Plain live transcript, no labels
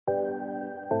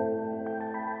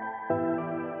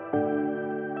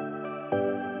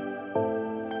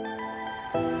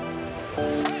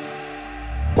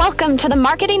Welcome to the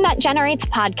Marketing That Generates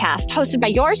podcast, hosted by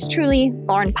yours truly,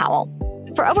 Lauren Powell.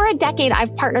 For over a decade,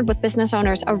 I've partnered with business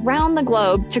owners around the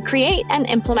globe to create and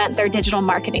implement their digital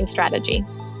marketing strategy.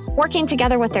 Working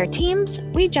together with their teams,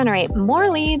 we generate more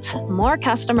leads, more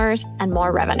customers, and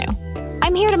more revenue.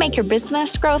 I'm here to make your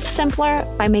business growth simpler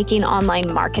by making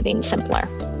online marketing simpler.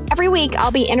 Every week,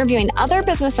 I'll be interviewing other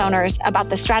business owners about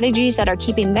the strategies that are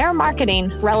keeping their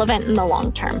marketing relevant in the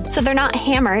long term, so they're not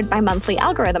hammered by monthly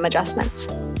algorithm adjustments.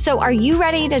 So are you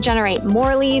ready to generate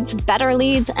more leads, better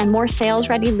leads, and more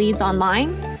sales-ready leads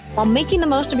online while making the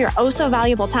most of your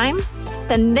oh-so-valuable time?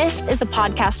 Then this is the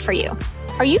podcast for you.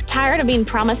 Are you tired of being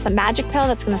promised the magic pill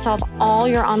that's going to solve all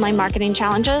your online marketing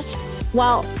challenges?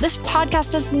 Well, this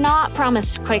podcast does not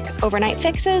promise quick overnight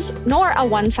fixes, nor a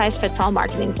one-size-fits-all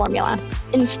marketing formula.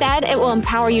 Instead, it will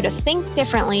empower you to think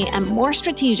differently and more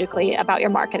strategically about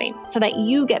your marketing so that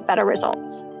you get better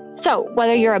results. So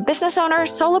whether you're a business owner,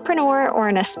 solopreneur, or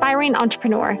an aspiring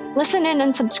entrepreneur, listen in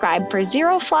and subscribe for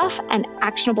zero fluff and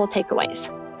actionable takeaways.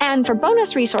 And for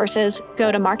bonus resources,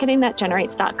 go to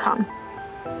marketingthatgenerates.com.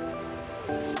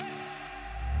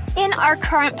 In our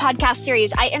current podcast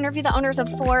series, I interview the owners of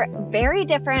 4 very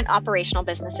different operational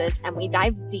businesses, and we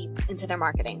dive deep into their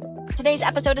marketing. Today's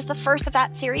episode is the first of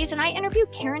that series, and I interview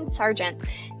Karen Sargent,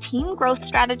 team growth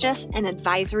strategist and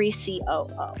advisory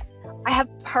COO. I have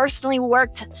personally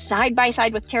worked side by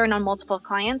side with Karen on multiple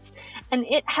clients, and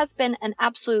it has been an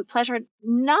absolute pleasure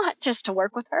not just to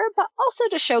work with her, but also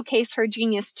to showcase her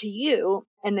genius to you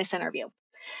in this interview.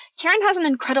 Karen has an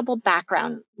incredible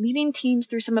background leading teams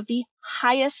through some of the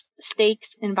highest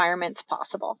stakes environments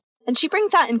possible. And she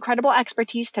brings that incredible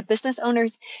expertise to business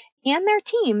owners and their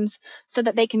teams so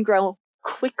that they can grow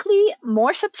quickly,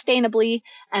 more sustainably,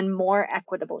 and more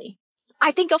equitably.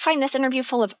 I think you'll find this interview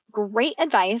full of great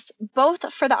advice,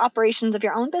 both for the operations of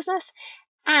your own business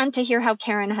and to hear how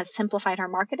Karen has simplified her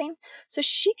marketing so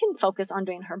she can focus on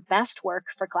doing her best work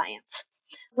for clients.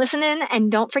 Listen in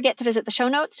and don't forget to visit the show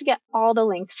notes to get all the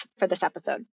links for this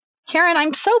episode. Karen,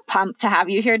 I'm so pumped to have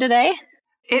you here today.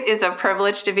 It is a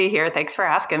privilege to be here. Thanks for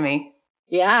asking me.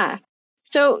 Yeah.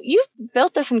 So you've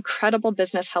built this incredible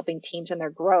business helping teams in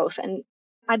their growth, and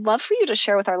I'd love for you to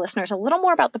share with our listeners a little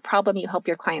more about the problem you help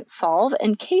your clients solve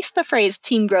in case the phrase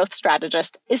team growth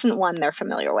strategist isn't one they're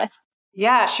familiar with.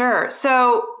 Yeah, sure.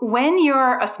 So when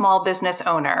you're a small business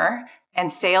owner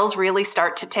and sales really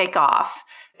start to take off,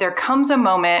 there comes a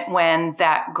moment when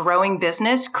that growing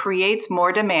business creates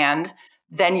more demand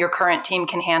than your current team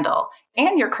can handle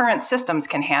and your current systems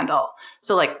can handle.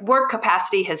 So like work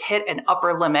capacity has hit an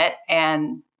upper limit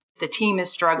and the team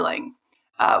is struggling.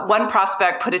 One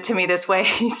prospect put it to me this way.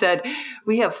 He said,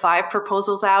 we have 5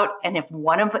 proposals out, and if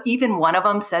even one of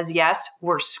them says yes,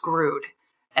 we're screwed.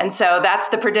 And so that's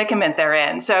the predicament they're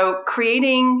in. So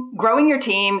growing your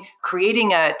team,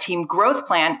 creating a team growth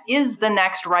plan is the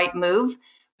next right move,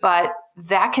 but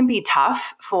that can be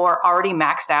tough for already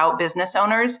maxed out business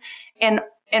owners. And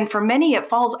for many, it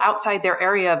falls outside their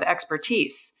area of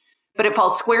expertise, but it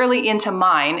falls squarely into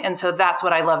mine. And so that's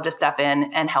what I love to step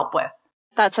in and help with.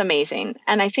 That's amazing.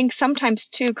 And I think sometimes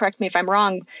too, correct me if I'm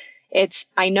wrong, it's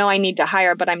I know I need to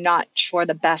hire, but I'm not sure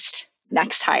the best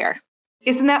next hire.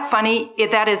 Isn't that funny?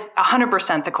 That is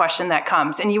 100% the question that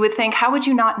comes. And you would think, how would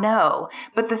you not know?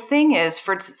 But the thing is,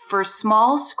 for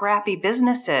small, scrappy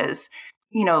businesses,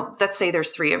 let's say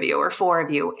there's 3 of you or 4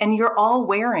 of you, and you're all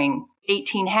wearing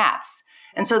 18 hats.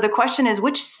 And so the question is,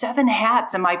 which 7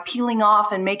 hats am I peeling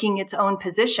off and making its own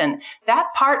position? That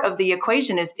part of the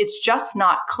equation it's just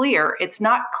not clear. It's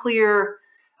not clear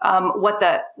what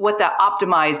the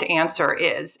optimized answer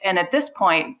is. And at this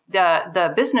point,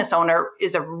 the business owner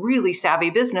is a really savvy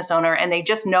business owner, and they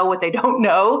just know what they don't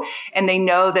know. And they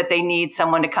know that they need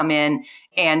someone to come in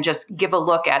and just give a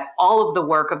look at all of the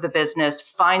work of the business,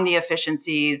 find the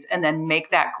efficiencies, and then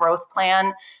make that growth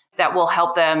plan that will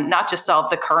help them not just solve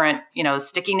the current,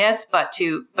 stickiness, but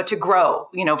to grow,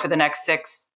 for the next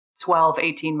 6, 12,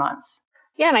 18 months.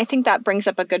 Yeah. And I think that brings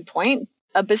up a good point.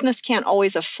 A business can't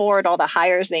always afford all the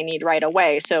hires they need right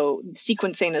away. So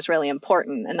sequencing is really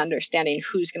important, and understanding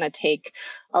who's going to take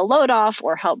a load off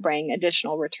or help bring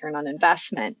additional return on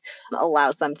investment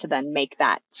allows them to then make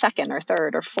that second or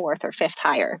third or fourth or fifth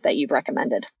hire that you've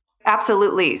recommended.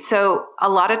 Absolutely. So a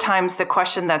lot of times the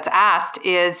question that's asked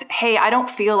is, hey, I don't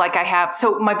feel like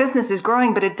so my business is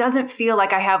growing, but it doesn't feel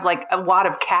like I have like a wad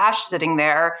of cash sitting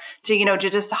there to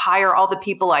just hire all the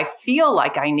people I feel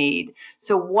like I need.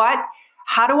 So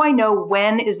how do I know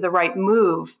when is the right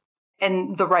move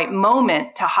and the right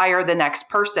moment to hire the next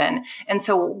person? And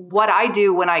so what I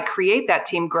do when I create that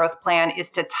team growth plan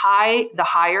is to tie the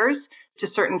hires to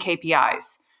certain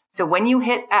KPIs. So when you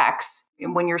hit X,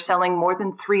 when you're selling more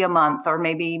than 3 a month or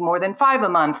maybe more than 5 a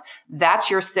month, that's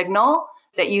your signal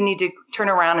that you need to turn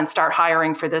around and start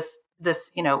hiring for this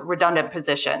redundant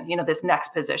position, this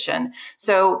next position.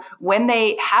 So when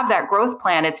they have that growth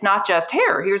plan, it's not just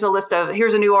here's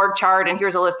a new org chart and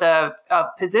here's a list of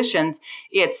positions.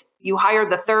 It's you hire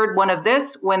the third one of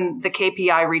this when the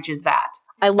KPI reaches that.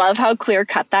 I love how clear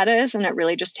cut that is, and it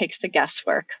really just takes the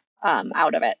guesswork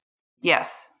out of it.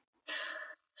 Yes.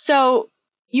 So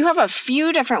you have a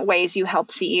few different ways you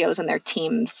help CEOs and their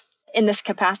teams in this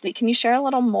capacity. Can you share a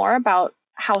little more about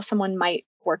how someone might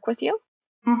work with you?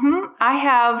 Mm-hmm. I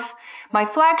have my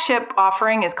flagship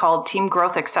offering is called Team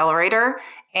Growth Accelerator,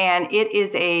 and it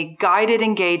is a guided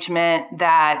engagement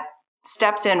that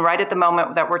steps in right at the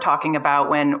moment that we're talking about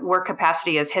when work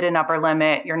capacity has hit an upper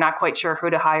limit, you're not quite sure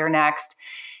who to hire next.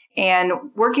 And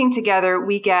working together,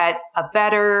 we get a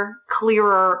better,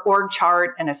 clearer org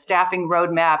chart and a staffing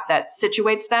roadmap that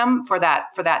situates them for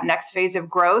that next phase of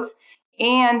growth.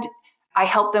 And I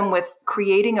help them with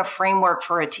creating a framework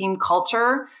for a team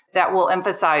culture that will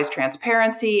emphasize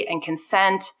transparency and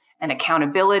consent and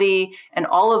accountability and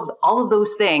all of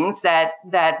those things that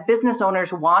business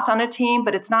owners want on a team,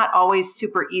 but it's not always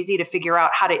super easy to figure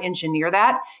out how to engineer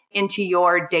that into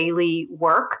your daily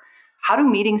work. How do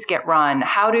meetings get run?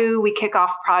 How do we kick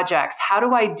off projects? How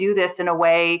do I do this in a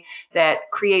way that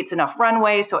creates enough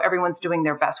runway so everyone's doing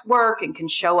their best work and can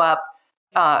show up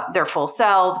their full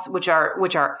selves, which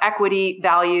are equity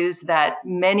values that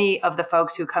many of the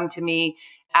folks who come to me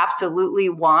absolutely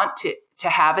want to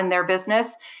have in their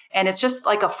business. And it's just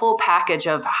like a full package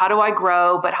of how do I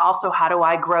grow, but also how do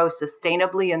I grow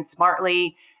sustainably and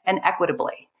smartly and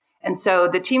equitably. And so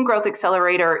the Team Growth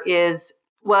Accelerator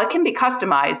it can be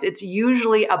customized. It's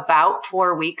usually about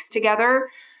 4 weeks together,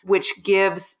 which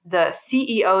gives the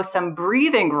CEO some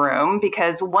breathing room,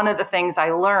 because one of the things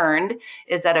I learned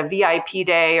is that a VIP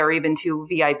day or even 2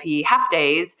 VIP half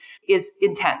days is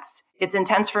intense. It's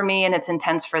intense for me and it's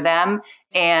intense for them.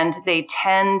 And they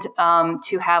tend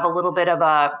to have a little bit of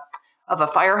a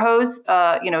fire hose,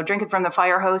 drinking from the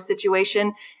fire hose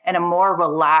situation, and a more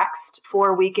relaxed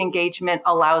 4-week engagement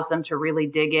allows them to really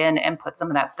dig in and put some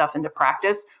of that stuff into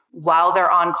practice while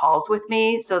they're on calls with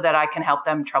me so that I can help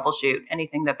them troubleshoot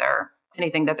anything that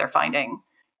they're finding.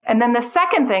 And then the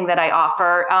second thing that I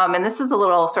offer, and this is a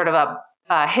little sort of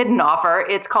a hidden offer,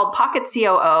 it's called Pocket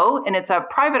COO, and it's a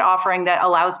private offering that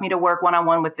allows me to work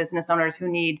one-on-one with business owners who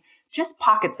need just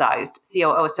pocket-sized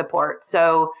COO support.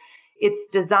 So it's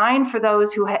designed for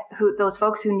those those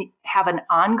folks who have an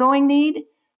ongoing need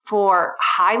for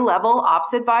high-level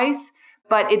ops advice,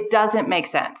 but it doesn't make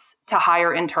sense to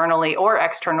hire internally or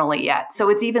externally yet. So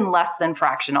it's even less than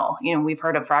fractional. We've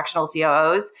heard of fractional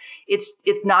COOs.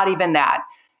 It's not even that.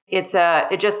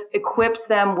 It just equips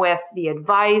them with the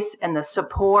advice and the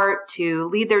support to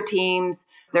lead their teams.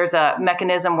 There's a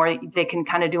mechanism where they can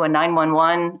kind of do a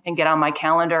 911 and get on my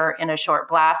calendar in a short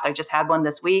blast. I just had one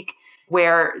this week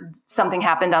where something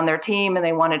happened on their team and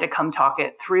they wanted to come talk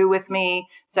it through with me.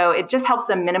 So it just helps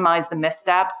them minimize the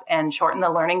missteps and shorten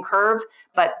the learning curve.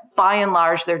 But by and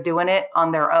large, they're doing it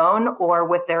on their own or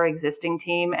with their existing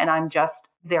team. And I'm just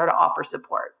there to offer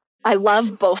support. I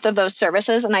love both of those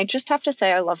services. And I just have to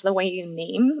say, I love the way you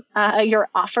name your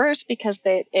offers, because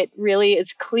it really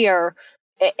is clear.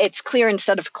 It's clear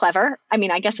instead of clever. I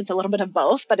mean, I guess it's a little bit of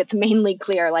both, but it's mainly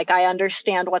clear. Like, I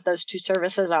understand what those two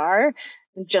services are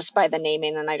just by the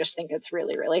naming. And I just think it's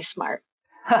really, really smart.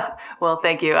 Well,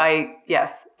 thank you. I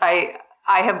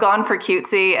have gone for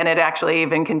cutesy, and it actually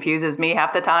even confuses me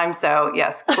half the time. So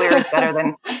yes, clear is better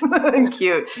than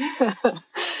cute.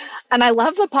 And I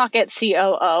love the Pocket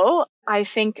COO. I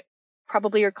think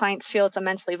probably your clients feel it's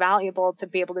immensely valuable to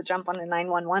be able to jump on a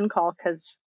 911 call,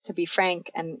 because to be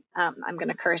frank, and I'm going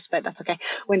to curse, but that's okay,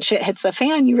 when shit hits the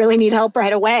fan, you really need help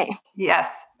right away.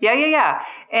 Yes. Yeah.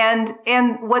 And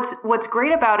what's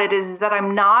great about it is that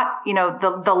I'm not,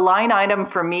 the line item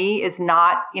for me is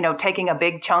not, taking a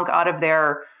big chunk out of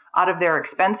their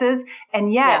expenses.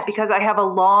 And yet, yes, because I have a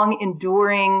long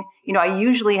enduring, I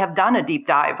usually have done a deep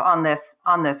dive on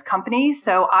this company.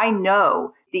 So I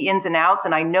know the ins and outs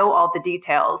and I know all the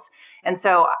details. And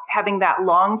so having that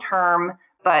long-term,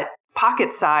 but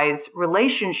pocket-size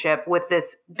relationship with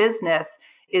this business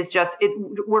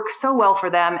it works so well for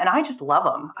them. And I just love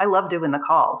them. I love doing the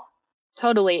calls.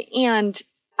 Totally. And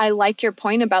I like your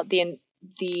point about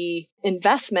the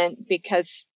investment,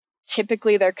 because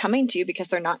typically they're coming to you because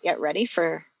they're not yet ready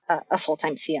for a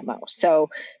full-time CMO. So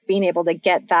being able to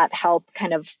get that help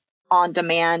kind of on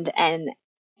demand and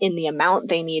in the amount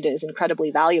they need is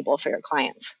incredibly valuable for your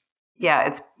clients.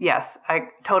 Yes, I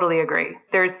totally agree.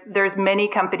 There's many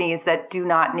companies that do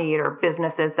not need, or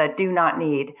businesses that do not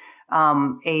need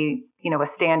a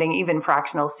standing, even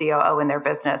fractional COO in their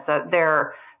business.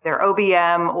 Their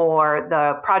OBM or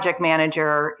the project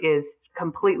manager is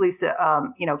completely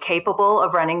capable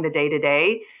of running the day to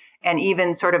day, and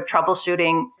even sort of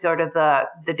troubleshooting sort of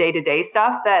the day to day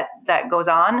stuff that goes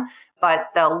on. But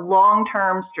the long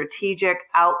term strategic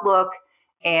outlook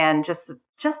and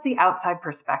just the outside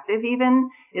perspective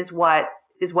even is what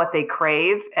they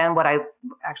crave, and what I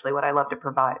love to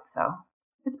provide. So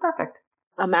it's perfect.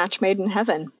 A match made in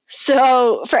heaven.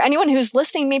 So for anyone who's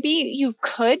listening, maybe you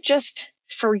could just,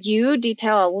 for you,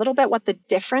 detail a little bit what the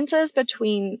difference is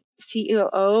between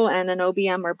COO and an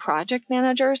OBM or project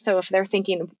manager. So if they're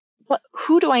thinking,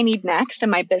 who do I need next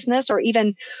in my business? Or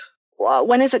even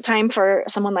when is it time for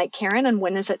someone like Karen, and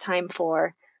when is it time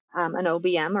for an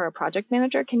OBM or a project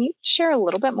manager? Can you share a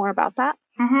little bit more about that?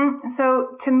 Mm-hmm.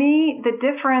 So to me, the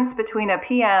difference between a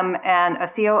PM and a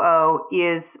COO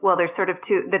is, there's sort of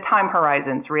the time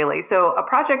horizons, really. So a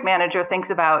project manager thinks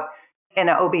about, in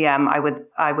an OBM,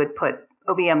 I would put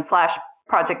OBM /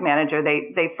 project manager.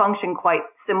 They function quite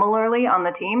similarly on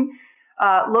the team.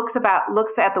 Looks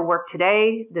at the work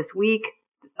today, this week,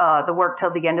 the work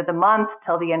till the end of the month,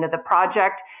 till the end of the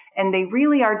project. And they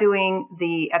really are doing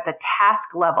at the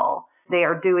task level. They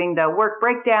are doing the work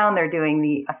breakdown. They're doing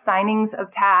the assignings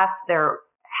of tasks. They're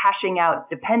hashing out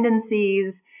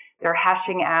dependencies. They're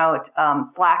hashing out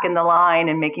slack in the line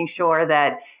and making sure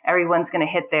that everyone's going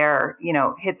to hit their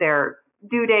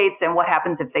due dates, and what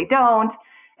happens if they don't,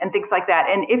 and things like that.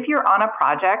 And if you're on a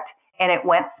project and it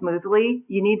went smoothly,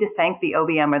 you need to thank the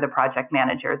OBM or the project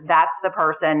manager. That's the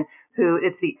person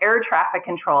it's the air traffic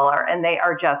controller, and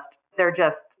they're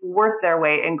just worth their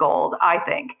weight in gold, I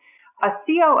think. A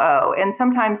COO, and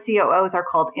sometimes COOs are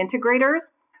called integrators.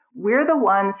 We're the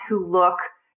ones who look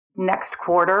next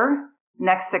quarter,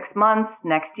 next 6 months,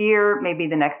 next year, maybe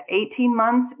the next 18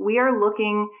 months. We are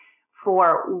looking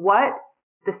for what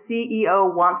the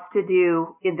CEO wants to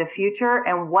do in the future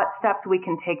and what steps we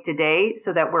can take today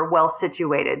so that we're well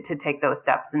situated to take those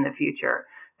steps in the future.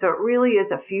 So it really is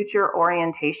a future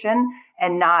orientation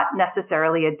and not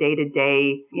necessarily a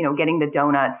day-to-day, getting the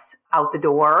donuts out the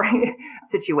door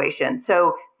situation.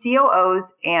 So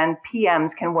COOs and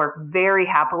PMs can work very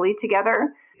happily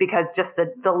together because just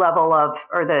the level of,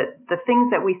 or the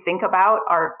things that we think about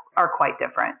are quite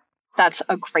different. That's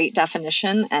a great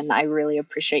definition, and I really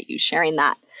appreciate you sharing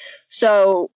that.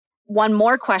 So one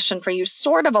more question for you,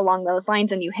 sort of along those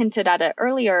lines, and you hinted at it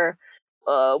earlier,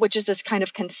 which is this kind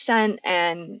of consent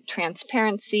and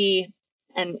transparency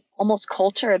and almost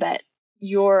culture that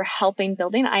you're helping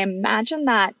building. I imagine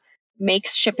that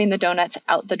makes shipping the donuts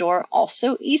out the door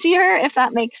also easier, if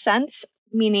that makes sense.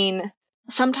 Meaning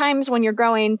sometimes when you're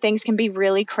growing, things can be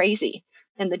really crazy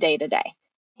in the day-to-day.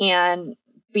 And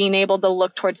being able to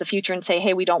look towards the future and say,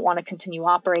 hey, we don't want to continue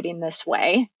operating this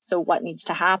way. So what needs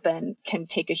to happen can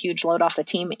take a huge load off the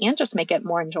team and just make it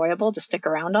more enjoyable to stick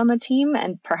around on the team,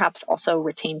 and perhaps also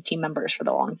retain team members for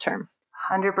the long term.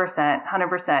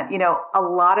 100%. A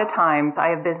lot of times I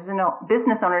have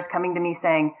business owners coming to me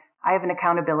saying, I have an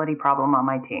accountability problem on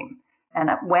my team. And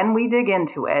when we dig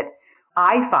into it,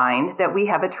 I find that we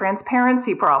have a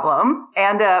transparency problem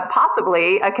and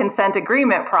possibly a consent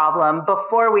agreement problem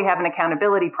before we have an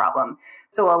accountability problem.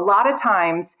 So a lot of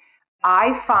times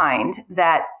I find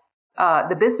that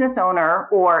the business owner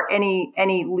or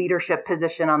any leadership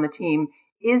position on the team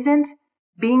isn't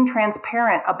being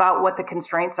transparent about what the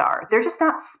constraints are. They're just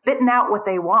not spitting out what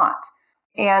they want.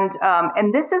 And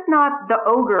this is not the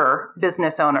ogre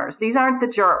business owners. These aren't the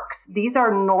jerks. These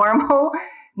are normal,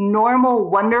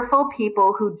 wonderful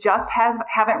people who just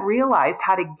haven't realized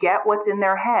how to get what's in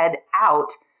their head out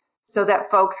so that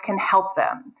folks can help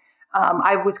them.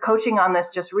 I was coaching on this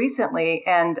just recently,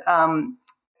 and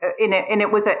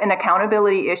it was an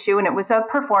accountability issue, and it was a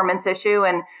performance issue.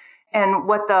 And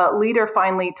what the leader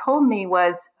finally told me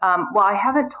was, well, I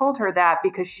haven't told her that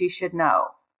because she should know.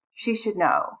 She should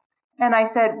know. And I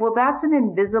said, well, that's an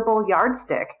invisible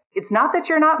yardstick. It's not that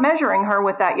you're not measuring her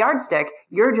with that yardstick.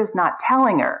 You're just not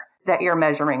telling her that you're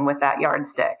measuring with that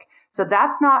yardstick. So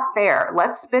that's not fair.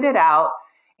 Let's spit it out.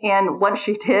 And once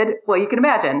she did, well, you can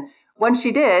imagine, once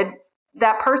she did,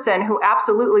 that person who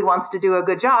absolutely wants to do a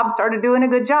good job started doing a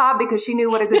good job because she knew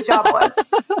what a good job was,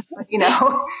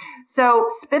 So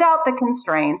spit out the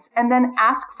constraints and then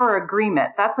ask for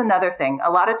agreement. That's another thing.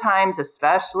 A lot of times,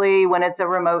 especially when it's a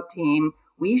remote team,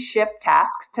 we ship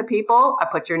tasks to people. I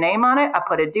put your name on it. I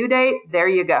put a due date. There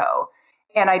you go.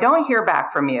 And I don't hear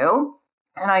back from you.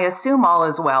 And I assume all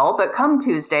is well. But come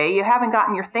Tuesday, you haven't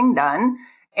gotten your thing done.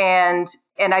 And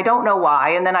I don't know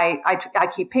why. And then I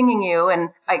keep pinging you, and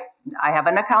I have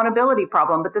an accountability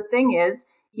problem. But the thing is,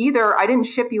 either I didn't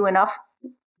ship you enough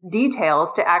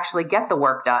details to actually get the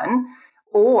work done,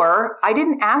 or I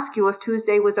didn't ask you if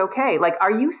Tuesday was okay. Like,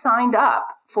 are you signed up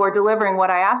for delivering what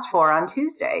I asked for on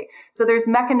Tuesday? So there's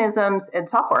mechanisms, and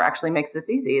software actually makes this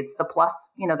easy. It's the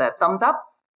plus, the thumbs up,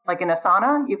 like in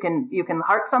Asana, you can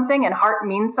heart something, and heart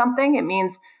means something. It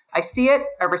means I see it,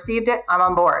 I received it, I'm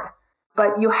on board.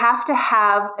 But you have to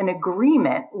have an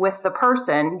agreement with the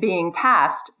person being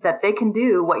tasked that they can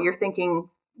do what you're thinking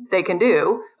they can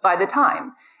do by the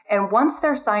time. And once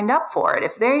they're signed up for it,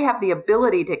 if they have the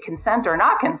ability to consent or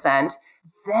not consent,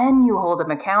 then you hold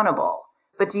them accountable.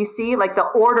 But do you see, like, the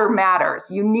order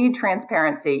matters? You need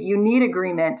transparency, you need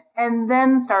agreement, and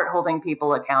then start holding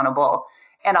people accountable.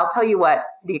 And I'll tell you what,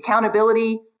 the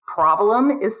accountability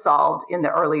problem is solved in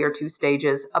the earlier two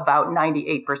stages about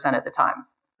 98% of the time.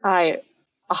 I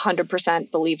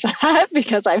 100% believe that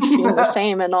because I've seen the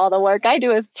same in all the work I do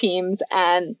with teams.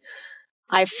 And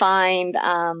I find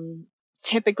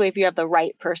typically if you have the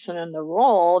right person in the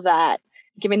role, that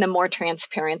giving them more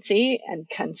transparency and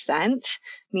consent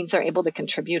means they're able to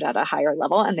contribute at a higher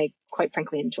level. And they quite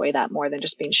frankly enjoy that more than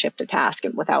just being shipped a task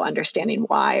and without understanding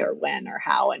why or when or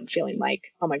how, and feeling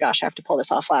like, oh my gosh, I have to pull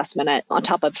this off last minute on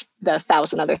top of the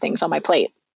 1,000 other things on my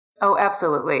plate. Oh,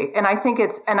 absolutely. And I think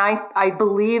I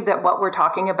believe that what we're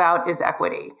talking about is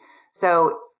equity.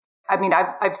 So, I mean,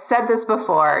 I've said this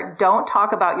before, don't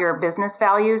talk about your business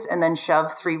values and then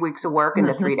shove 3 weeks of work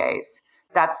into 3 days.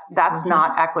 That's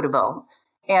not equitable.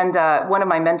 And one of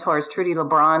my mentors, Trudy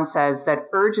LeBron, says that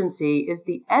urgency is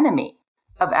the enemy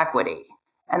of equity.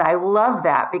 And I love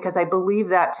that because I believe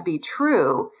that to be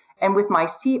true. And with my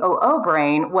COO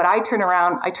brain, what I turn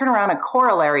around a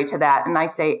corollary to that. And I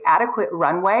say adequate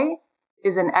runway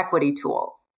is an equity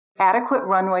tool. Adequate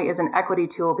runway is an equity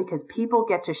tool because people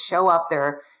get to show up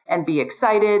there and be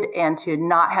excited and to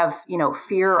not have,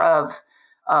 fear of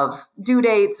due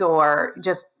dates or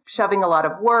just shoving a lot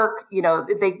of work.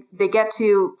 They get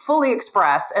to fully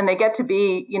express and they get to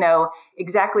be,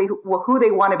 exactly who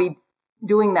they want to be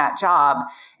doing that job.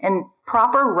 And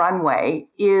proper runway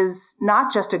is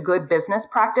not just a good business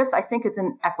practice. I think it's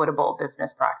an equitable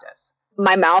business practice.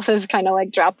 My mouth is kind of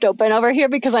like dropped open over here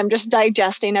because I'm just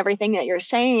digesting everything that you're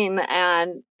saying.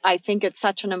 And I think it's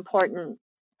such an important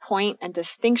point and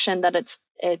distinction that it's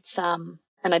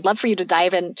and I'd love for you to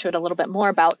dive into it a little bit more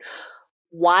about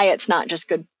why it's not just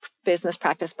good business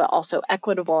practice, but also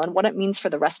equitable and what it means for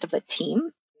the rest of the team.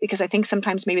 Because I think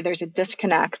sometimes maybe there's a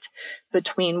disconnect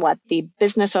between what the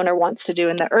business owner wants to do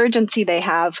and the urgency they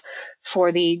have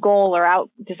for the goal or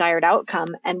desired outcome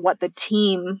and what the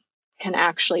team can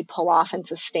actually pull off and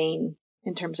sustain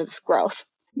in terms of growth.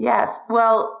 Yes.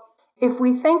 Well, if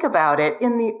we think about it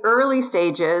in the early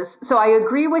stages, so I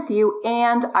agree with you,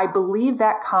 and I believe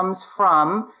that comes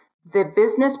from the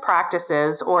business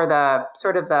practices or the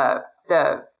sort of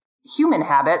the human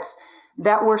habits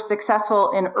that were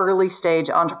successful in early stage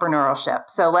entrepreneurship.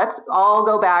 So let's all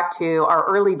go back to our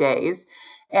early days.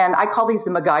 And I call these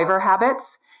the MacGyver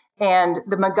habits. And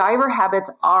the MacGyver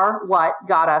habits are what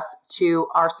got us to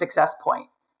our success point.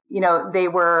 They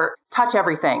were touch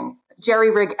everything,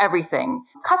 jerry rig everything,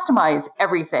 customize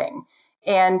everything,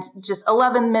 and just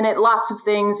 11-minute lots of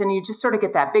things. And you just sort of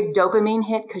get that big dopamine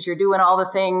hit because you're doing all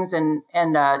the things and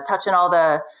touching all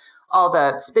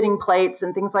the spinning plates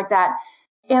and things like that.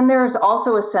 And there's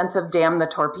also a sense of damn the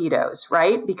torpedoes,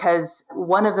 right? Because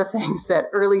one of the things that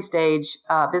early stage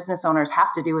business owners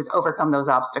have to do is overcome those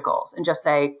obstacles and just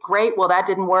say, great, well, that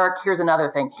didn't work. Here's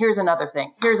another thing. Here's another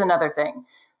thing. Here's another thing.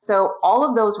 So all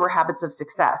of those were habits of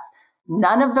success.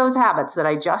 None of those habits that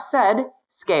I just said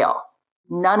scale.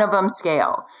 None of them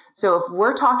scale. So if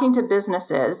we're talking to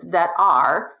businesses that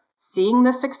are seeing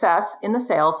the success in the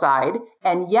sales side,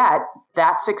 and yet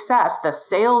that success, the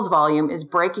sales volume, is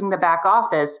breaking the back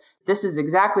office, this is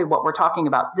exactly what we're talking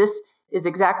about. This is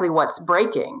exactly what's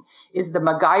breaking, is the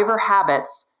MacGyver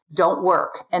habits don't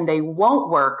work, and they won't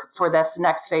work for this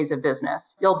next phase of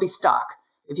business. You'll be stuck.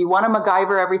 If you want to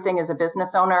MacGyver everything as a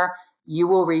business owner, you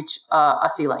will reach a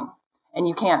ceiling, and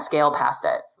you can't scale past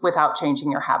it without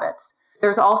changing your habits.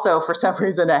 There's also, for some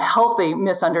reason, a healthy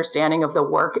misunderstanding of the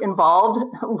work involved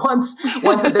once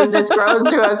a business grows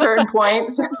to a certain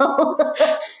point.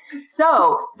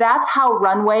 So that's how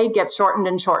runway gets shortened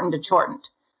and shortened and shortened.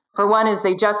 For one is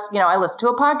they just, I listened to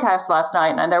a podcast last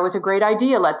night and there was a great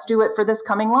idea. Let's do it for this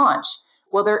coming launch.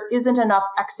 Well, there isn't enough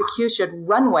execution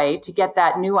runway to get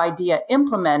that new idea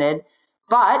implemented.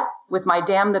 But with my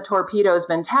damn the torpedoes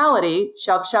mentality,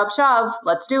 shove, shove, shove,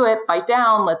 let's do it, bite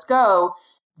down, let's go.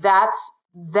 That's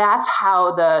that's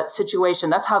how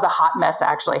that's how the hot mess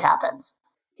actually happens.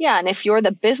 Yeah. And if you're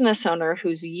the business owner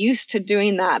who's used to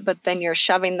doing that, but then you're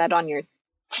shoving that on your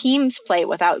team's plate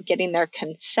without getting their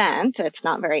consent, it's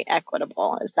not very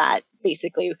equitable. Is that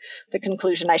basically the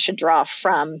conclusion I should draw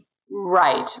from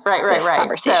this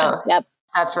conversation? So, yep.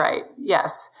 That's right.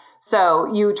 Yes.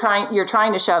 So you're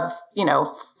trying to shove,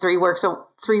 3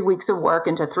 weeks of work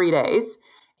into 3 days.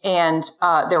 And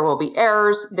there will be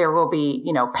errors. There will be,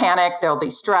 panic. There'll be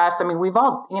stress. I mean, we've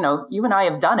all, you and I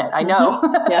have done it. I know.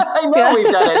 Yeah. I know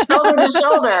we've done it. Shoulder to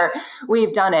shoulder,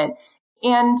 we've done it.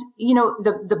 And,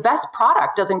 the best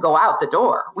product doesn't go out the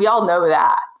door. We all know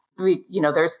that.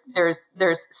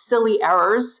 There's silly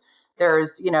errors.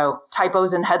 There's,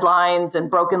 typos in headlines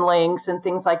and broken links and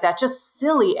things like that, just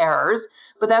silly errors.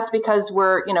 But that's because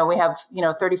we have,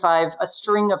 a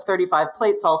string of 35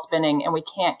 plates all spinning, and we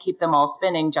can't keep them all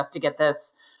spinning just to get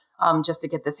this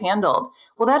handled.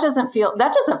 Well, that doesn't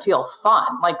feel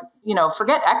fun. Like,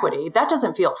 forget equity. That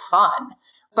doesn't feel fun.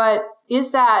 But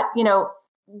is that,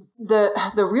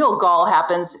 the real gall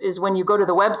happens is when you go to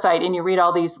the website and you read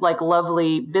all these like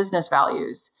lovely business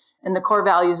values and the core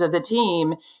values of the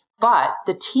team, but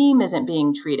the team isn't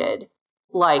being treated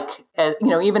like,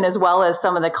 even as well as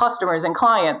some of the customers and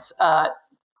clients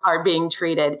are being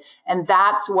treated. And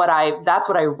that's what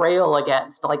I rail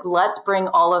against. Like, let's bring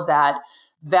all of that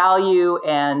value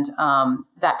and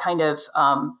that kind of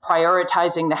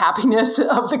prioritizing the happiness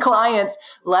of the clients.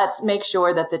 Let's make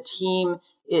sure that the team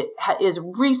is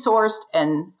resourced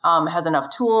and has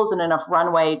enough tools and enough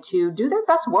runway to do their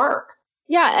best work.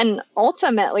 Yeah. And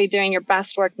ultimately doing your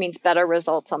best work means better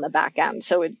results on the back end.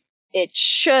 So it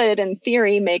should, in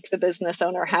theory, make the business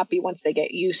owner happy once they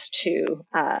get used to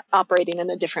operating in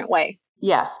a different way.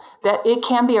 Yes. That it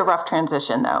can be a rough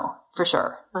transition though, for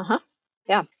sure. Uh-huh.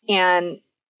 Yeah. And,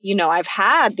 I've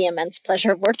had the immense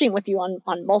pleasure of working with you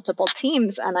on multiple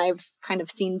teams, and I've kind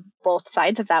of seen both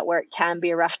sides of that where it can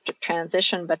be a rough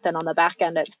transition, but then on the back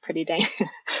end, it's pretty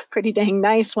dang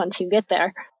nice once you get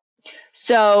there.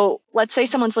 So let's say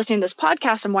someone's listening to this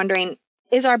podcast and wondering,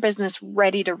 is our business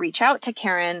ready to reach out to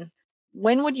Karen?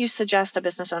 When would you suggest a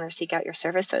business owner seek out your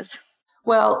services?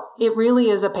 Well, it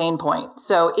really is a pain point.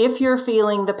 So if you're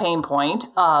feeling the pain point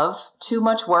of too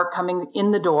much work coming in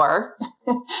the door,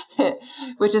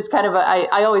 which is kind of I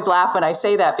always laugh when I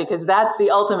say that, because that's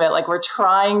the ultimate, like we're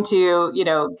trying to,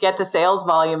 get the sales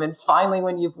volume. And finally,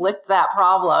 when you've licked that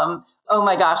problem, oh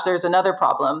my gosh, there's another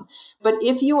problem. But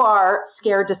if you are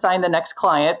scared to sign the next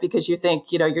client because you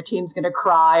think, your team's going to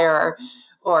cry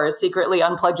or secretly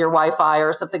unplug your Wi-Fi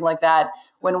or something like that,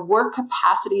 when work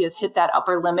capacity has hit that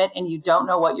upper limit and you don't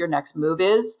know what your next move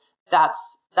is,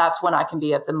 that's when I can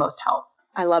be of the most help.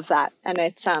 I love that. And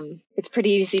it's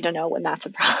pretty easy to know when that's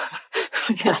a problem.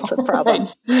 That's a problem.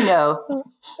 Right.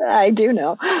 I do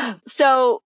know.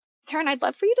 So, Karen, I'd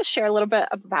love for you to share a little bit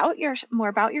more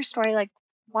about your story. Like,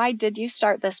 why did you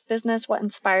start this business? What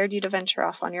inspired you to venture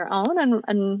off on your own?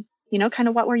 And kind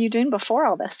of what were you doing before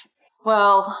all this?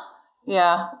 Well,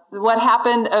 yeah. What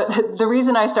happened, the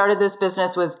reason I started this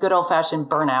business was good old-fashioned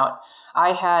burnout.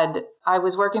 I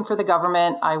was working for the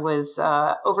government. I was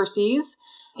overseas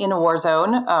in a war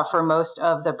zone for most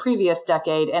of the previous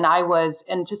decade. And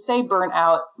to say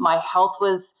burnout,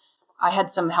 I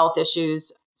had some health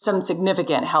issues, some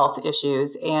significant health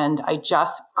issues, and I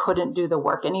just couldn't do the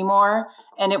work anymore.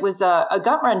 And it was a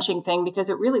gut-wrenching thing because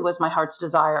it really was my heart's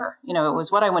desire. It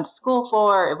was what I went to school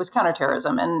for. It was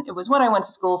counterterrorism, and it was what I went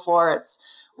to school for. It's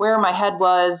where my head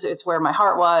was. It's where my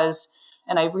heart was.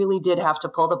 And I really did have to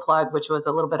pull the plug, which was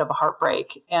a little bit of a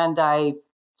heartbreak. And I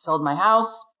sold my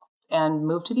house and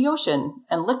moved to the ocean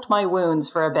and licked my wounds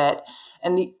for a bit.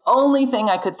 And the only thing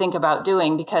I could think about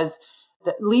doing, because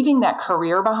leaving that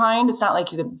career behind, it's not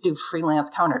like you can do freelance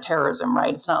counterterrorism,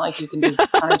 right? It's not like you can do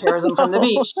counterterrorism from the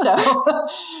beach.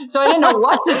 So I didn't know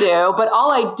what to do, but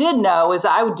all I did know is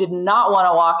that I did not want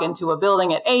to walk into a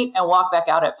building at 8 and walk back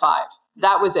out at 5.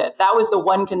 That was it. That was the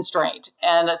one constraint.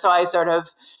 And so I sort of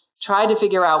tried to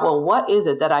figure out, well, what is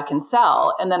it that I can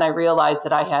sell? And then I realized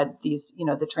that I had these,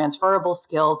 the transferable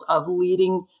skills of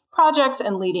leading projects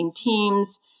and leading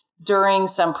teams during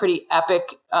some pretty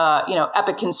epic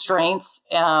constraints,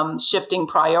 shifting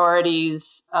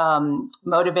priorities,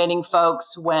 motivating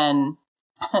folks when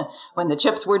the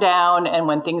chips were down and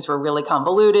when things were really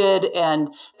convoluted.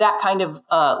 And that kind of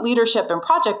leadership and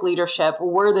project leadership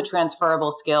were the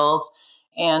transferable skills.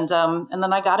 And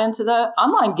then I got into the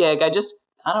online gig. I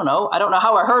don't know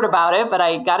how I heard about it, but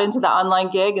I got into the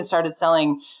online gig and started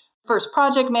selling first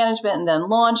project management and then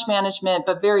launch management.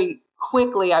 But very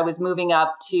quickly, I was moving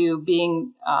up to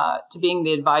being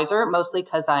the advisor, mostly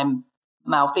because I'm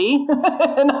mouthy.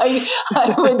 And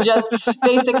I would just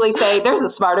basically say, there's a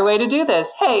smarter way to do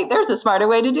this. Hey, there's a smarter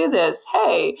way to do this.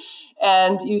 Hey.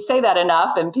 And you say that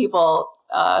enough, and people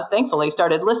thankfully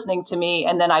started listening to me.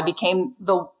 And then I became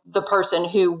the person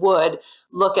who would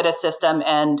look at a system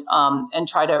and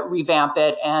try to revamp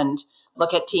it and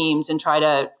look at teams and try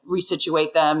to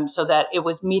resituate them so that it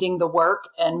was meeting the work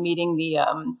and meeting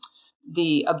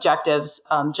the objectives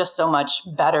just so much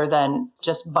better than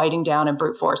just biting down and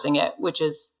brute forcing it, which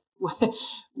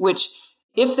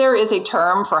if there is a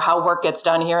term for how work gets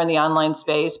done here in the online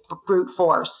space, brute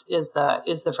force is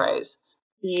the phrase.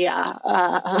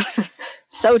 Yeah.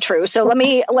 So true. So let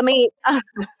me,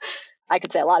 I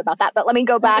could say a lot about that, but let me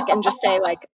go back and just say,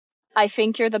 like, I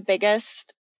think you're the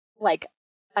biggest, like,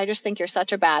 I just think you're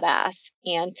such a badass,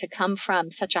 and to come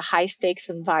from such a high stakes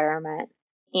environment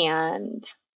and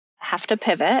have to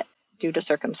pivot due to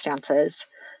circumstances,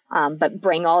 but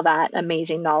bring all that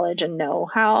amazing knowledge and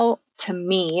know-how, to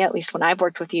me, at least when I've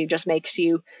worked with you, just makes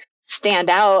you stand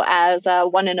out as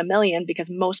one in a million, because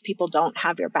most people don't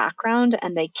have your background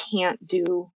and they can't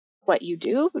do what you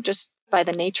do just by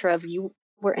the nature of you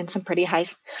were in some pretty high,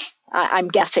 I'm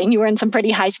guessing you were in some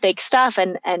pretty high stakes stuff,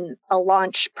 and a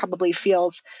launch probably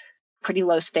feels pretty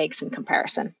low stakes in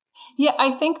comparison. Yeah,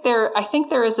 I think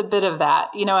there is a bit of that.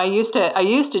 I used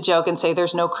to joke and say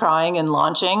there's no crying in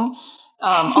launching,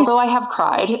 although I have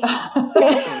cried.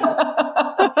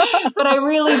 But I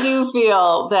really do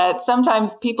feel that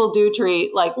sometimes people do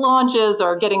treat like launches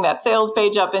or getting that sales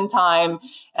page up in time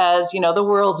as, the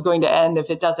world's going to end if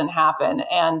it doesn't happen.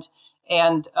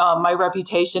 And my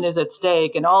reputation is at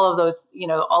stake, and all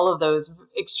of those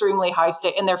extremely high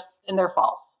stake, and they're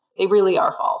false. They really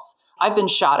are false. I've been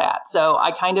shot at, so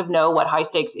I kind of know what high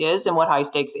stakes is and what high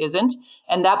stakes isn't.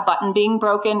 And that button being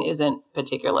broken isn't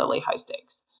particularly high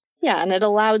stakes. Yeah, and it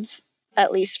allows,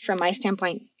 at least from my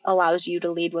standpoint, allows you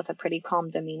to lead with a pretty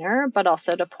calm demeanor, but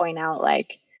also to point out,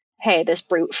 like, hey, this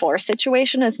brute force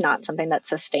situation is not something that's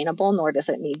sustainable, nor does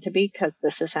it need to be, because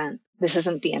this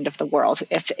isn't the end of the world.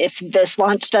 If this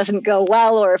launch doesn't go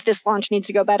well, or if this launch needs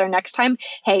to go better next time,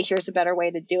 hey, here's a better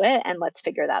way to do it, and let's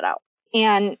figure that out.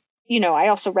 And I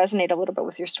also resonate a little bit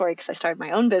with your story because I started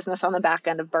my own business on the back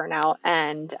end of burnout.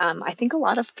 And I think a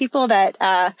lot of people that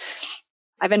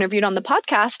I've interviewed on the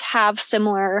podcast have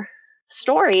similar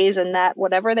stories, and that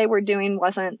whatever they were doing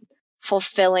wasn't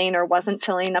fulfilling or wasn't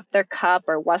filling up their cup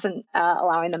or wasn't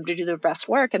allowing them to do their best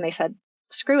work. And they said,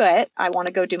 screw it, I want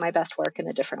to go do my best work in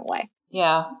a different way.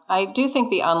 Yeah, I do think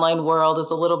the online world is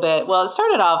a little bit, well, it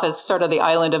started off as sort of the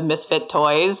island of misfit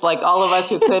toys, like all of us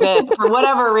who couldn't, for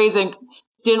whatever reason,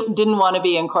 didn't want to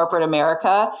be in corporate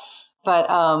America. But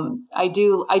I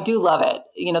do love it.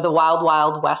 The wild,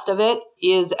 wild west of it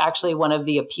is actually one of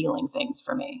the appealing things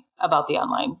for me about the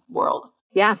online world.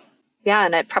 Yeah. Yeah.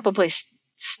 And it probably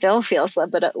still feels a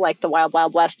bit like the wild,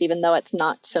 wild west, even though it's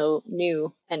not so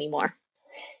new anymore.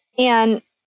 And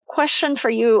question for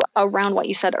you around what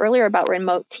you said earlier about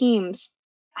remote teams.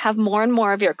 Have more and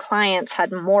more of your clients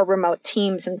had more remote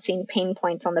teams and seen pain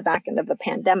points on the back end of the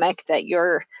pandemic that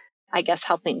you're, I guess,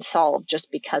 helping solve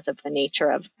just because of the nature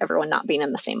of everyone not being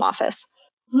in the same office?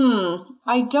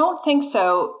 I don't think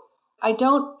so.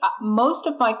 Most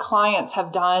of my clients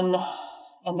have done,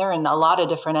 and they're in a lot of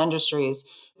different industries,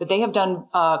 but they have done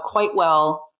quite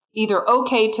well, either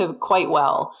okay to quite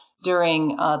well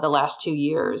during the last 2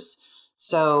 years.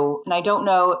 So, and I don't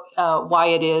know why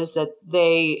it is that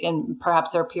they and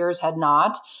perhaps their peers had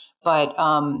not, but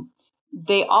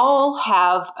they all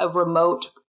have a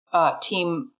remote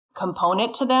team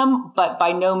component to them, but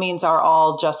by no means are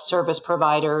all just service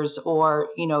providers or,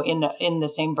 in the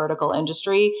same vertical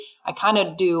industry. I kind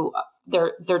of do,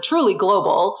 they're truly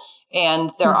global,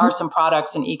 and there are some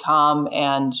products in e-com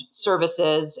and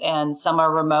services, and some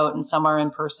are remote and some are in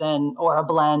person or a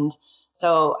blend.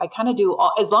 So I kind of do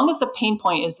all, as long as the pain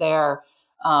point is there,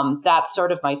 that's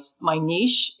sort of my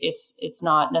niche. It's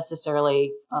not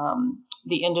necessarily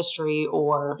the industry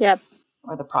or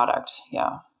the product.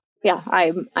 Yeah. Yeah,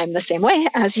 I'm the same way,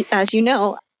 as you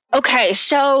know. Okay,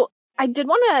 so I did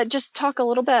want to just talk a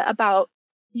little bit about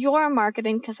your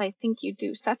marketing, because I think you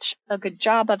do such a good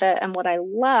job of it. And what I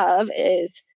love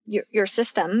is your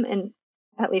system, and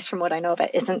at least from what I know of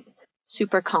it, isn't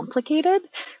super complicated,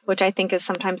 which I think is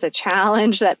sometimes a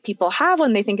challenge that people have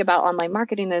when they think about online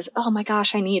marketing is, oh my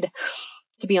gosh, I need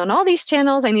to be on all these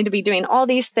channels. I need to be doing all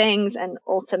these things. And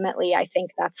ultimately, I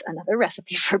think that's another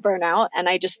recipe for burnout. And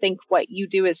I just think what you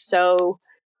do is so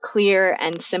clear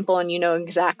and simple, and you know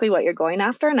exactly what you're going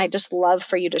after. And I just love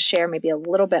for you to share maybe a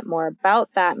little bit more about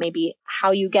that, maybe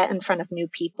how you get in front of new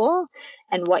people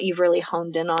and what you've really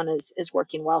honed in on is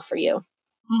working well for you.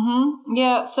 Mm-hmm.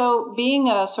 Yeah. So being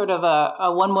a sort of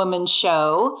a one-woman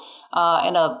show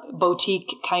and a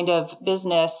boutique kind of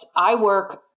business, I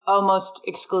work almost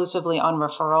exclusively on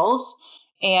referrals.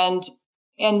 And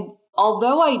and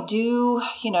although I do,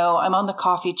 I'm on the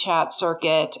coffee chat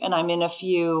circuit and I'm in a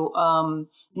few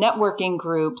networking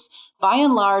groups, by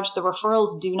and large, the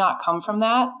referrals do not come from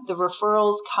that. The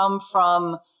referrals come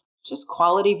from just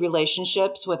quality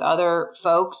relationships with other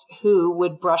folks who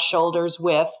would brush shoulders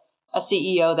with a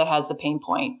CEO that has the pain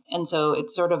point. And so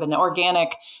it's sort of an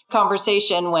organic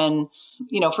conversation when,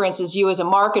 for instance, you as a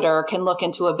marketer can look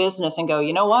into a business and go,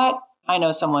 you know what? I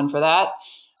know someone for that.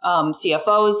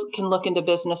 CFOs can look into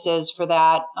businesses for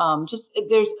that.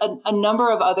 There's a number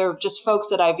of other just folks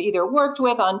that I've either worked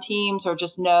with on teams or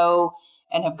just know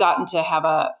and have gotten to have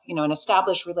an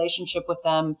established relationship with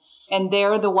them. And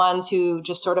they're the ones who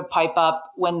just sort of pipe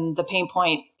up when the pain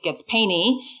point gets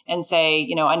painy and say,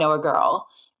 I know a girl.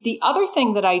 The other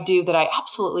thing that I do that I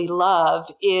absolutely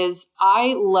love is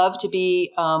I love to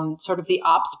be sort of the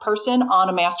ops person on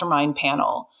a mastermind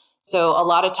panel. So a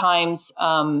lot of times,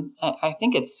 I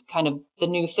think it's kind of the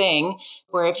new thing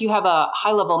where if you have a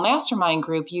high-level mastermind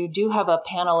group, you do have a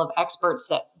panel of experts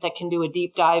that can do a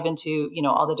deep dive into,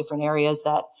 all the different areas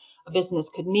that a business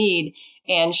could need,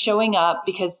 and showing up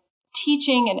because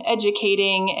teaching and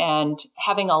educating and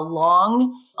having a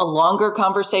longer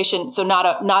conversation. So not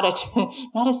a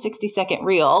 60-second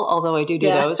reel, although I do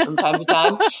those from time to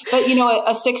time, but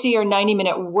a 60 or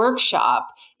 90-minute workshop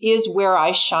is where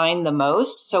I shine the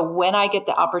most. So when I get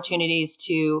the opportunities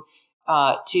to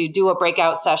do a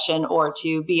breakout session or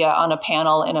to be on a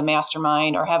panel in a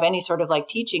mastermind or have any sort of like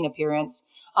teaching appearance,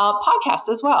 podcasts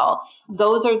as well.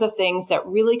 Those are the things that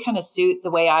really kind of suit the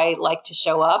way I like to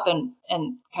show up and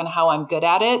kind of how I'm good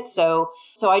at it. So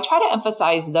I try to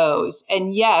emphasize those.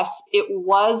 And yes, it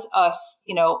was us,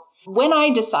 when I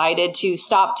decided to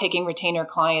stop taking retainer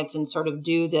clients and sort of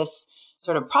do this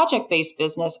sort of project-based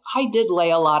business, I did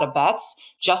lay a lot of bets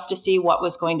just to see what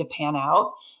was going to pan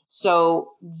out. So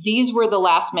these were the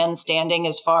last men standing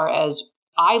as far as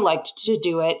I liked to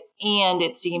do it. And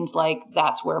it seemed like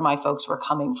that's where my folks were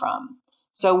coming from.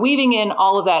 So weaving in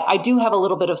all of that, I do have a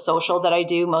little bit of social that I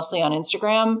do mostly on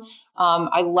Instagram.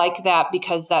 I like that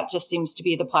because that just seems to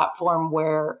be the platform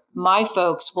where my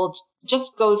folks will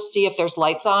just go see if there's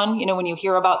lights on. When you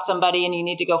hear about somebody and you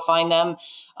need to go find them,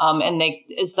 and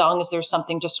as long as there's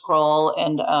something to scroll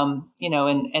and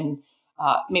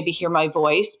maybe hear my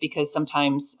voice, because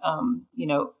sometimes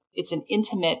it's an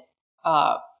intimate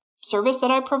service that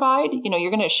I provide.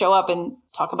 You're going to show up and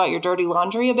talk about your dirty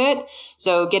laundry a bit.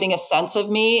 So getting a sense of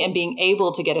me and being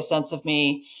able to get a sense of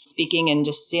me speaking and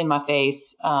just seeing my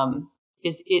face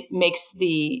it makes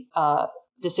the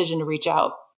decision to reach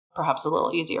out perhaps a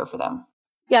little easier for them.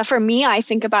 Yeah, for me, I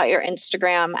think about your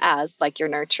Instagram as like your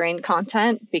nurturing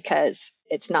content because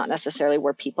it's not necessarily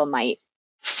where people might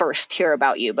first hear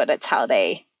about you, but it's how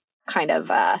they kind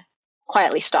of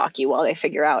quietly stalk you while they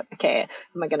figure out, okay,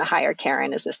 am I going to hire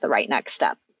Karen? Is this the right next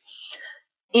step?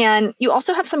 And you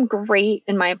also have some great,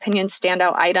 in my opinion,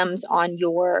 standout items on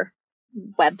your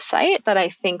website that I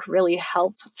think really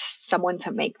helped someone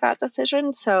to make that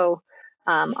decision. So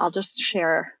I'll just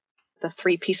share the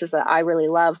 3 pieces that I really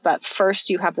love. But first,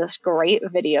 you have this great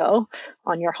video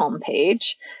on your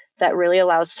homepage that really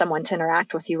allows someone to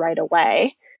interact with you right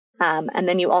away. And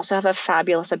then you also have a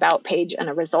fabulous about page and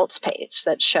a results page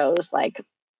that shows like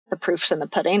the proofs in the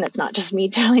pudding. It's not just me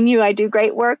telling you I do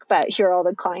great work, but here are all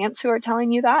the clients who are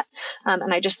telling you that.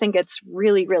 And I just think it's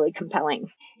really, really compelling.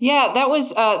 Yeah, that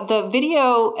was the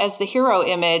video as the hero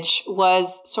image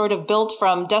was sort of built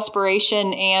from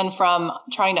desperation and from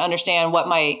trying to understand what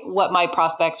my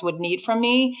prospects would need from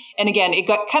me. And again, it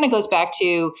kind of goes back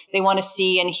to they want to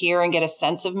see and hear and get a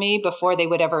sense of me before they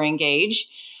would ever engage.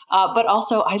 But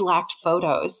also I lacked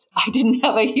photos. I didn't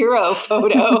have a hero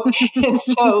photo. And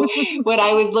so when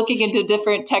I was looking into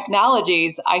different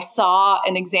technologies, I saw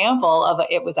an example of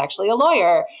it was actually a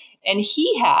lawyer. And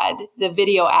he had the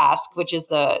Video Ask, which is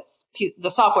the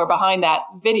software behind that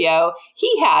video.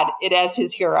 He had it as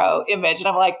his hero image. And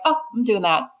I'm like, oh, I'm doing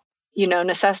that.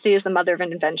 Necessity is the mother of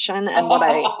invention. And what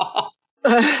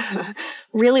I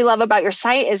really love about your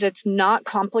site is it's not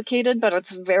complicated, but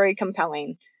it's very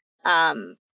compelling.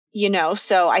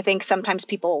 So I think sometimes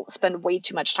people spend way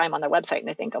too much time on their website and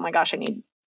they think, oh my gosh, I need,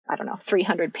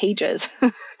 300 pages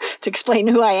to explain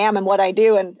who I am and what I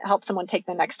do and help someone take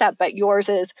the next step. But yours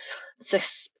is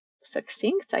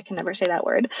succinct. I can never say that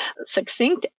word.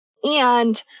 Succinct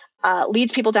and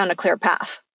leads people down a clear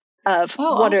path of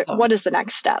awesome. What is the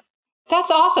next step.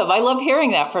 That's awesome. I love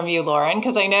hearing that from you, Lauren,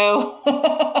 because I know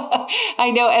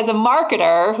as a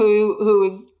marketer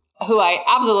who's who I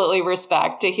absolutely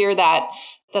respect, to hear that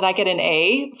I get an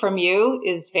A from you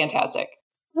is fantastic.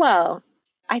 Well,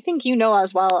 I think you know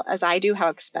as well as I do how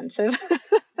expensive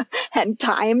and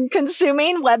time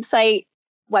consuming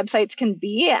websites can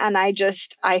be. And I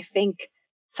think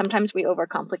sometimes we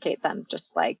overcomplicate them,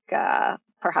 just like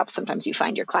perhaps sometimes you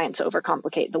find your clients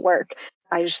overcomplicate the work.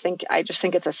 I just think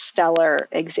it's a stellar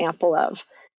example of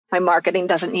my marketing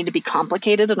doesn't need to be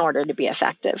complicated in order to be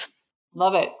effective.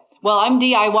 Love it. Well, I'm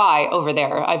DIY over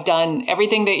there. I've done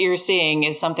everything that you're seeing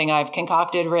is something I've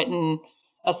concocted, written,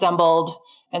 assembled.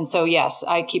 And so, yes,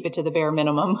 I keep it to the bare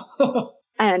minimum.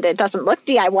 And it doesn't look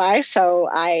DIY. So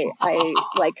I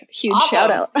like huge awesome.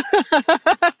 Shout out.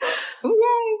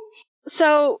 Hooray.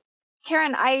 So,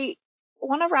 Karen, I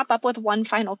want to wrap up with one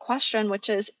final question, which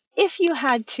is if you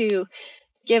had to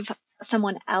give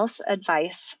someone else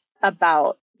advice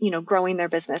about, growing their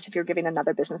business, if you're giving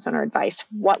another business owner advice,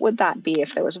 what would that be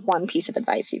if there was one piece of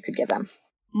advice you could give them?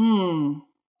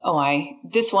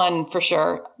 This one for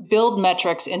sure. Build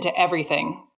metrics into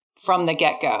everything from the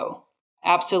get-go.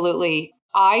 Absolutely.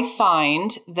 I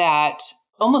find that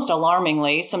almost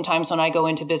alarmingly, sometimes when I go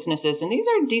into businesses, and these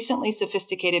are decently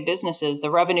sophisticated businesses,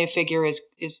 the revenue figure is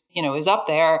up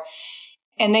there,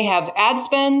 and they have ad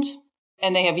spend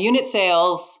and they have unit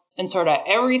sales, and sort of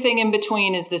everything in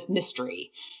between is this mystery.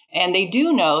 And they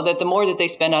do know that the more that they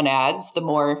spend on ads, the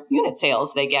more unit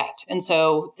sales they get. And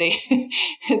so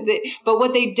but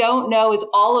what they don't know is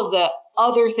all of the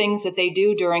other things that they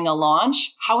do during a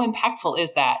launch. How impactful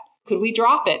is that? Could we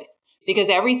drop it? Because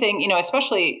everything,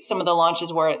 especially some of the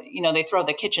launches where, they throw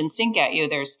the kitchen sink at you.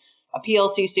 There's a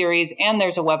PLC series and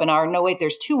there's a webinar. No, wait,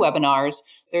 there's 2 webinars.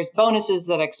 There's bonuses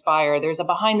that expire. There's a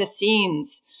behind the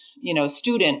scenes,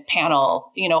 student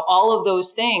panel, all of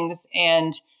those things.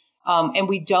 And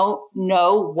we don't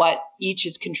know what each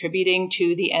is contributing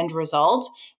to the end result.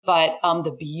 But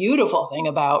the beautiful thing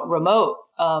about remote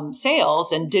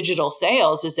sales and digital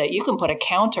sales is that you can put a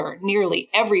counter nearly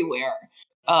everywhere.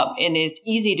 And it's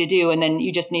easy to do. And then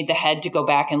you just need the head to go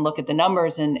back and look at the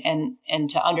numbers and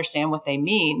to understand what they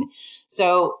mean.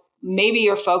 So maybe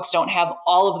your folks don't have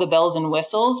all of the bells and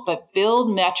whistles, but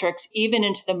build metrics even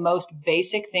into the most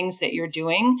basic things that you're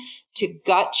doing to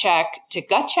gut check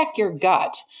your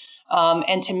gut,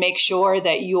 and to make sure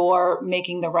that you're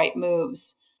making the right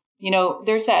moves.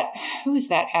 There's who is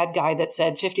that ad guy that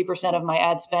said 50% of my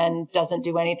ad spend doesn't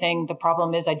do anything. The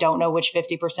problem is I don't know which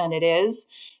 50% it is.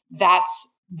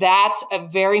 That's a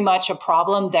very much a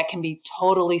problem that can be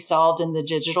totally solved in the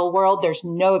digital world. There's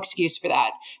no excuse for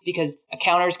that because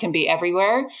counters can be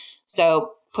everywhere.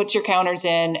 So put your counters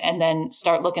in and then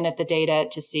start looking at the data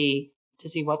to see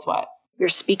what's what. You're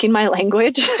speaking my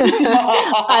language.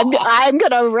 I'm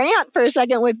going to rant for a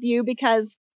second with you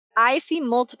because I see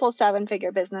multiple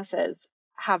 7-figure businesses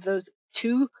have those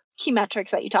 2 key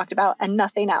metrics that you talked about and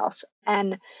nothing else.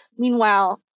 And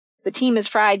meanwhile, the team is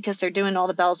fried because they're doing all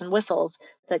the bells and whistles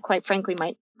that quite frankly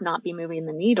might not be moving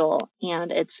the needle.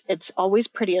 And it's always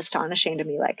pretty astonishing to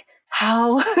me, like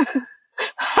how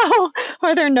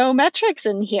are there no metrics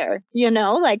in here?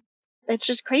 It's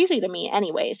just crazy to me.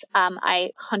 Anyways,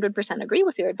 I 100% agree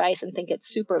with your advice and think it's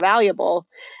super valuable.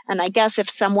 And I guess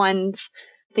if someone's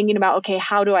thinking about, okay,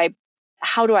 how do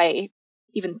I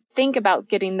even think about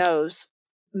getting those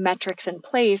metrics in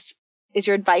place? Is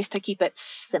your advice to keep it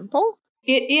simple?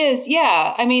 It is,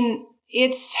 yeah. I mean,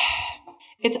 it's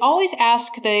always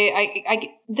ask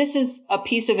this is a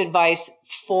piece of advice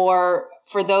for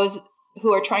those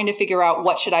who are trying to figure out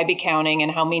what should I be counting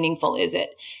and how meaningful is it.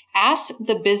 Ask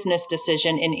the business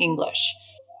decision in English.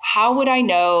 How do I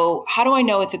know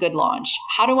it's a good launch?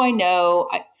 How do I know,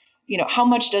 how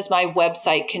much does my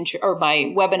website or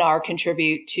my webinar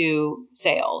contribute to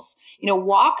sales?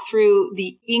 Walk through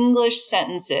the English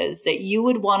sentences that you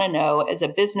would want to know as a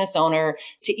business owner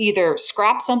to either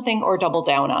scrap something or double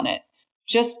down on it.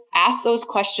 Just ask those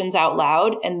questions out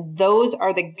loud. And those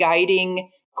are the guiding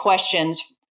questions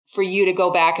for you to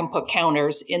go back and put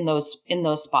counters in those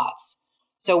spots.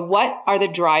 So what are the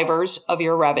drivers of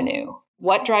your revenue?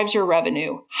 What drives your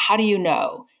revenue? How do you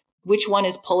know? Which one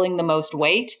is pulling the most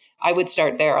weight? I would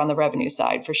start there on the revenue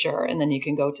side for sure. And then you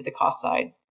can go to the cost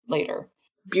side later.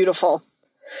 Beautiful.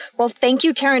 Well, thank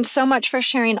you, Karen, so much for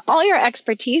sharing all your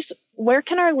expertise. Where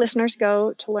can our listeners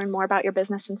go to learn more about your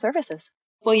business and services?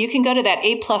 Well, you can go to that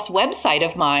A+ website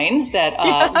of mine that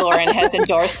Lauren has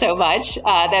endorsed so much.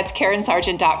 That's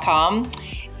KarenSargent.com.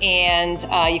 And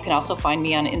you can also find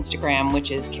me on Instagram,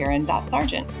 which is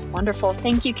Karen.Sargent. Wonderful.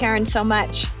 Thank you, Karen, so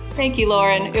much. Thank you,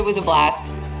 Lauren. It was a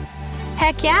blast.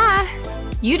 Heck yeah.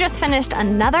 You just finished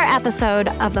another episode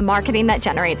of the Marketing That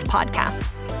Generates podcast.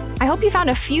 I hope you found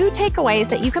a few takeaways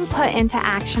that you can put into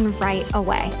action right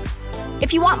away.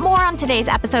 If you want more on today's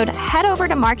episode, head over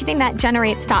to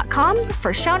marketingthatgenerates.com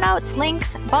for show notes,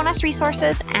 links, bonus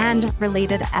resources, and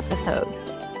related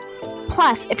episodes.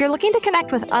 Plus, if you're looking to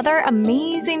connect with other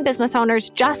amazing business owners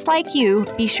just like you,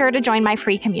 be sure to join my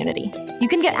free community. You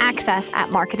can get access at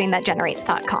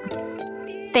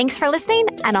marketingthatgenerates.com. Thanks for listening,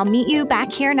 and I'll meet you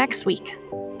back here next week.